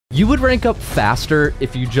You would rank up faster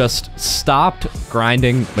if you just stopped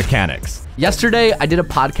grinding mechanics. Yesterday, I did a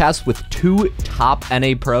podcast with two top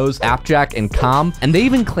NA pros, Appjack and Calm, and they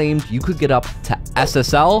even claimed you could get up to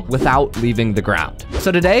SSL without leaving the ground.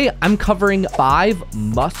 So today, I'm covering 5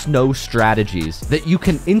 must-know strategies that you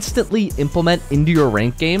can instantly implement into your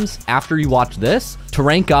ranked games after you watch this to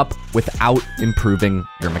rank up without improving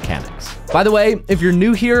your mechanics. By the way, if you're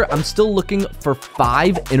new here, I'm still looking for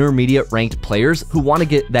 5 intermediate ranked players who want to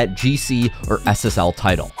get that GC or SSL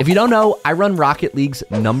title. If you don't know, I run Rocket League's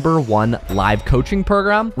 #1 live coaching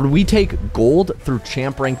program where we take gold through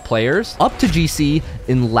champ ranked players up to GC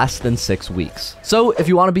in less than 6 weeks. So if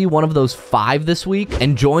you want to be one of those 5 this week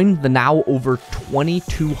and join the now over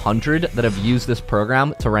 2,200 that have used this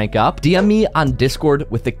program to rank up, DM me on Discord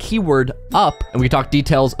with the keyword UP and we talk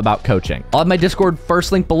details about coaching. I'll have my Discord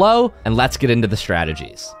first link below, and let's get into the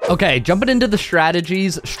strategies. Okay, jumping into the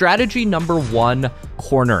strategies. Strategy number 1,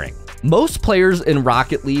 cornering. Most players in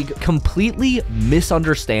Rocket League completely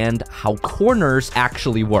misunderstand how corners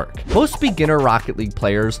actually work. Most beginner Rocket League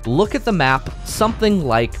players look at the map something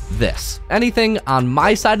like this. Anything on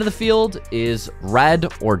my side of the field is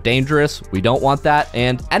red or dangerous. We don't want that.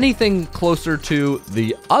 And anything closer to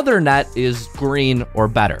the other net is green or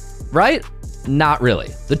better, right? Not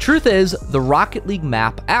really. The truth is, the Rocket League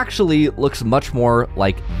map actually looks much more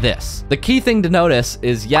like this. The key thing to notice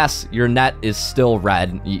is, yes, your net is still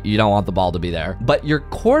red. You don't want the ball to be there, but your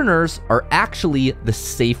corners are actually the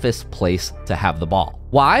safest place to have the ball.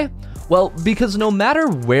 Why? Well, because no matter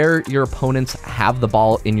where your opponents have the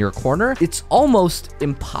ball in your corner, it's almost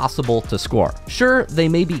impossible to score. Sure, they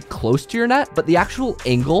may be close to your net, but the actual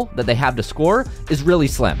angle that they have to score is really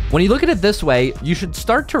slim. When you look at it this way, you should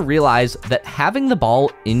start to realize that having the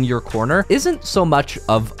ball in your corner isn't so much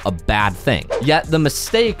of a bad thing. Yet the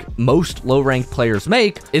mistake most low-ranked players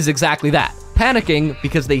make is exactly that. Panicking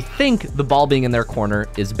because they think the ball being in their corner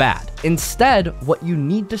is bad. Instead, what you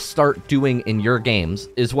need to start doing in your games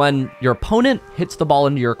is when your opponent hits the ball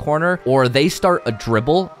into your corner or they start a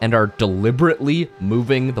dribble and are deliberately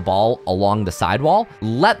moving the ball along the sidewall,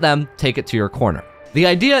 let them take it to your corner. The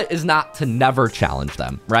idea is not to never challenge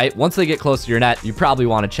them, right? Once they get close to your net, you probably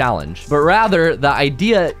want to challenge, but rather the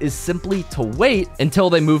idea is simply to wait until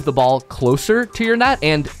they move the ball closer to your net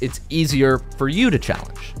and it's easier for you to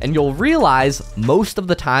challenge. And you'll realize most of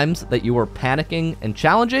the times that you were panicking and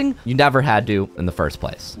challenging, you never had to in the first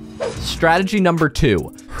place. Strategy number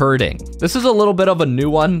 2, herding. This is a little bit of a new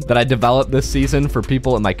one that I developed this season for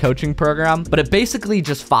people in my coaching program, but it basically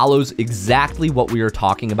just follows exactly what we were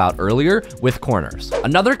talking about earlier with corners.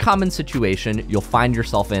 Another common situation you'll find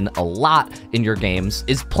yourself in a lot in your games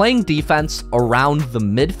is playing defense around the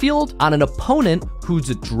midfield on an opponent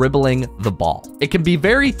who's dribbling the ball. It can be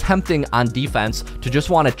very tempting on defense to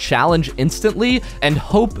just want to challenge instantly and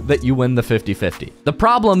hope that you win the 50-50. The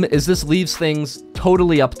problem is this leaves things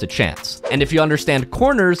totally up to chance. And if you understand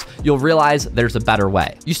corners, you'll realize there's a better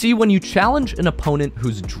way. You see, when you challenge an opponent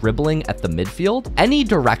who's dribbling at the midfield, any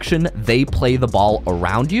direction they play the ball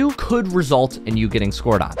around you could result in you getting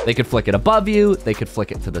scored on. They could flick it above you, they could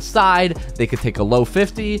flick it to the side, they could take a low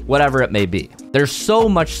 50, whatever it may be. There's so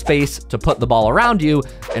much space to put the ball around you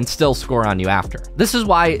and still score on you after. This is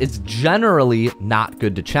why it's generally not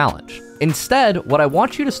good to challenge. Instead, what I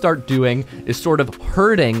want you to start doing is sort of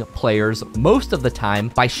herding players most of the time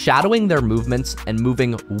by shadowing their movements and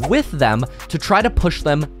moving with them to try to push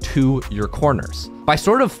them to your corners. By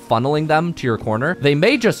sort of funneling them to your corner, they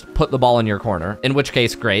may just put the ball in your corner, in which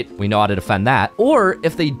case, great, we know how to defend that. Or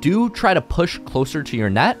if they do try to push closer to your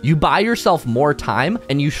net, you buy yourself more time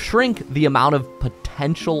and you shrink the amount of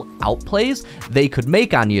potential outplays they could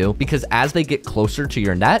make on you, because as they get closer to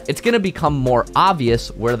your net, it's going to become more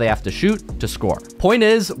obvious where they have to shoot to score. Point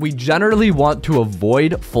is, we generally want to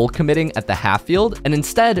avoid full committing at the half field and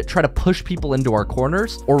instead try to push people into our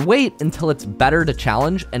corners or wait until it's better to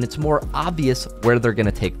challenge and it's more obvious where they're going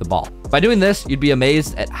to take the ball. By doing this, you'd be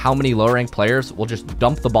amazed at how many low-ranked players will just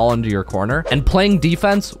dump the ball into your corner, and playing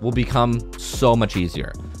defense will become so much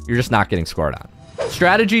easier. You're just not getting scored on.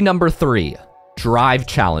 Strategy number 3, drive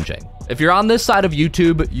challenging. If you're on this side of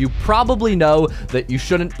YouTube, you probably know that you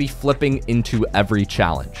shouldn't be flipping into every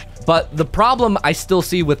challenge. But the problem I still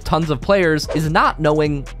see with tons of players is not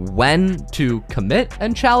knowing when to commit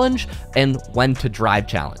and challenge and when to drive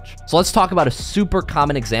challenge. So let's talk about a super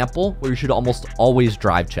common example where you should almost always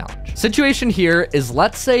drive challenge. Situation here is,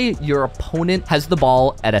 let's say your opponent has the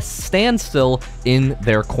ball at a standstill in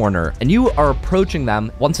their corner and you are approaching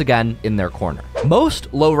them once again in their corner.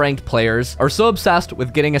 Most low-ranked players are so obsessed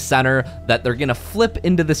with getting a center that they're gonna flip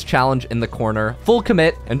into this challenge in the corner, full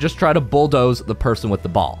commit, and just try to bulldoze the person with the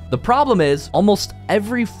ball. The problem is almost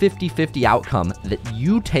every 50-50 outcome that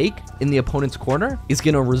you take in the opponent's corner is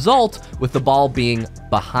gonna result with the ball being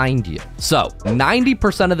behind you. So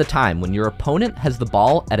 90% of the time when your opponent has the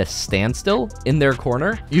ball at a standstill in their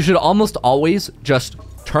corner, you should almost always just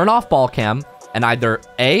turn off ball cam and either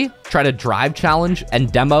A, try to drive challenge and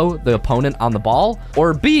demo the opponent on the ball,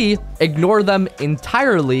 or B, ignore them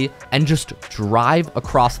entirely and just drive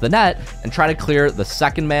across the net and try to clear the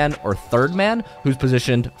second man or third man who's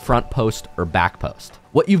positioned front post or back post.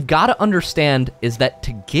 What you've got to understand is that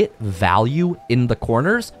to get value in the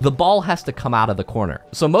corners, the ball has to come out of the corner.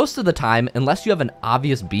 So most of the time, unless you have an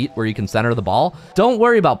obvious beat where you can center the ball, don't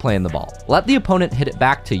worry about playing the ball. Let the opponent hit it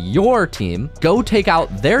back to your team, go take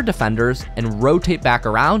out their defenders, and rotate back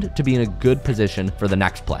around to be in a good position for the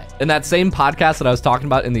next play. In that same podcast that I was talking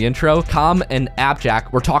about in the intro, Com and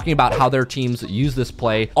Appjack were talking about how their teams use this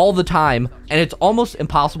play all the time, and it's almost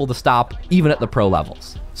impossible to stop even at the pro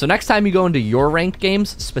levels. So next time you go into your ranked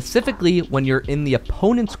games, specifically when you're in the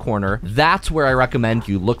opponent's corner, that's where I recommend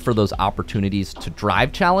you look for those opportunities to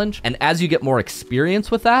drive challenge. And as you get more experience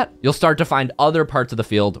with that, you'll start to find other parts of the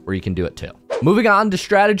field where you can do it too. Moving on to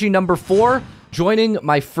strategy number 4, joining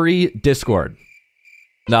my free Discord.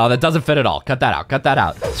 No, that doesn't fit at all. Cut that out. Cut that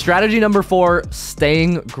out. Strategy number 4,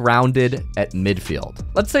 staying grounded at midfield.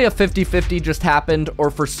 Let's say a 50-50 just happened,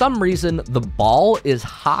 or for some reason, the ball is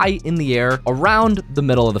high in the air around the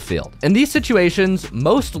middle of the field. In these situations,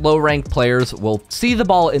 most low-ranked players will see the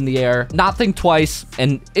ball in the air, not think twice,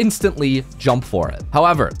 and instantly jump for it.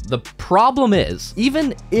 However, the problem is,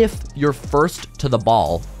 even if you're first to the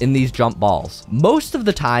ball in these jump balls, most of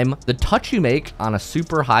the time, the touch you make on a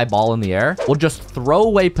super high ball in the air will just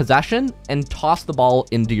throw away possession and toss the ball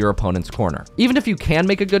into your opponent's corner. Even if you can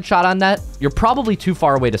make a good shot on net, you're probably too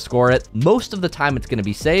far away to score it. Most of the time it's going to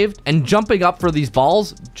be saved, and jumping up for these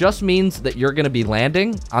balls just means that you're going to be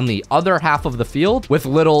landing on the other half of the field with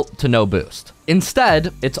little to no boost.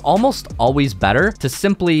 Instead, it's almost always better to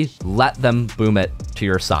simply let them boom it to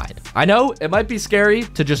your side. I know it might be scary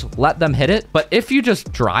to just let them hit it, but if you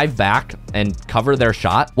just drive back and cover their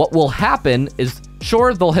shot, what will happen is,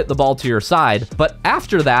 sure, they'll hit the ball to your side, but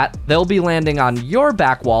after that, they'll be landing on your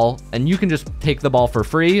back wall, and you can just take the ball for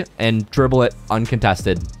free and dribble it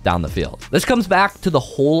uncontested down the field. This comes back to the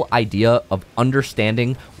whole idea of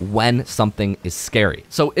understanding when something is scary.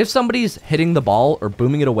 So if somebody's hitting the ball or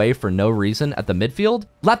booming it away for no reason at the midfield,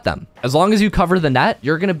 let them. As long as you cover the net,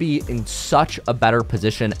 you're going to be in such a better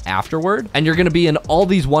position afterward, and you're going to be in all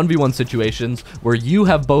these 1v1 situations where you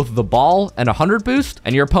have both the ball and 100 boost,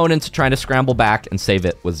 and your opponent's trying to scramble back and save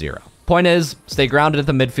it with 0. Point is, stay grounded at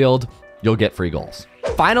the midfield, you'll get free goals.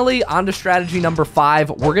 Finally, on to strategy number 5,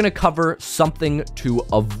 we're going to cover something to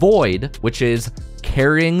avoid, which is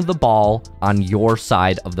carrying the ball on your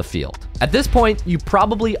side of the field. At this point, you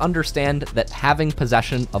probably understand that having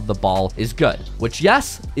possession of the ball is good, which,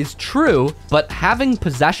 yes, is true, but having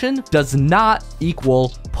possession does not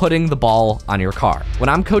equal putting the ball on your car. When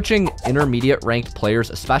I'm coaching intermediate ranked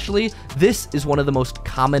players especially, this is one of the most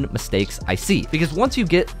common mistakes I see, because once you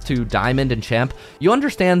get to Diamond and Champ, you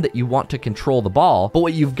understand that you want to control the ball, but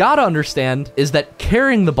what you've got to understand is that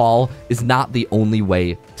carrying the ball is not the only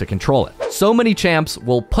way to control it. So many champs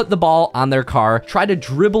will put the ball on their car, try to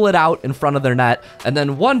dribble it out in front of their net, and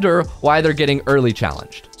then wonder why they're getting early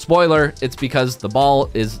challenged. Spoiler, it's because the ball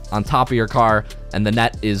is on top of your car and the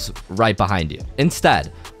net is right behind you.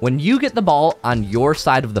 Instead, when you get the ball on your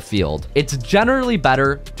side of the field, it's generally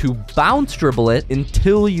better to bounce dribble it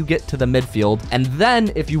until you get to the midfield. And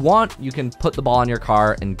then if you want, you can put the ball on your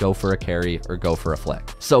car and go for a carry or go for a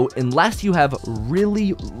flick. So unless you have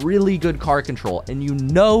really, really good car control and you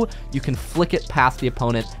know you can flick it past the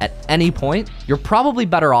opponent at any point, you're probably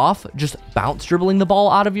better off just bounce dribbling the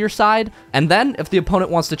ball out of your side. And then if the opponent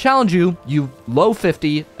wants to challenge you, you low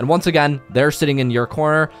 50. And once again, they're sitting in your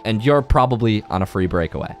corner and you're probably on a free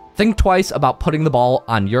breakaway. Think twice about putting the ball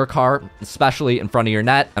on your car, especially in front of your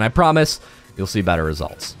net, and I promise you'll see better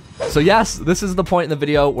results. So yes, this is the point in the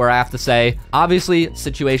video where I have to say, obviously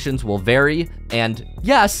situations will vary, and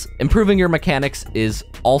yes, improving your mechanics is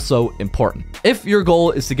also important. If your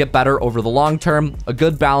goal is to get better over the long term, a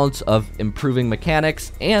good balance of improving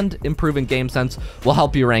mechanics and improving game sense will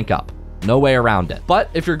help you rank up. No way around it. But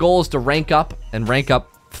if your goal is to rank up and rank up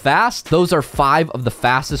fast, those are 5 of the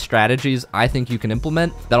fastest strategies I think you can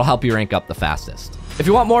implement that'll help you rank up the fastest. If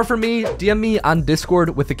you want more from me, DM me on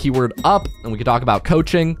Discord with the keyword up and we can talk about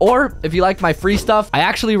coaching. Or if you like my free stuff, I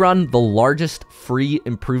actually run the largest free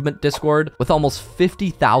improvement Discord with almost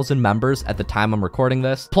 50,000 members at the time I'm recording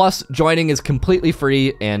this. Plus, joining is completely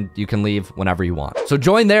free and you can leave whenever you want. So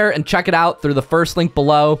join there and check it out through the first link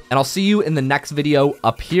below, and I'll see you in the next video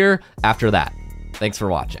up here after that. Thanks for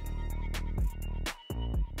watching.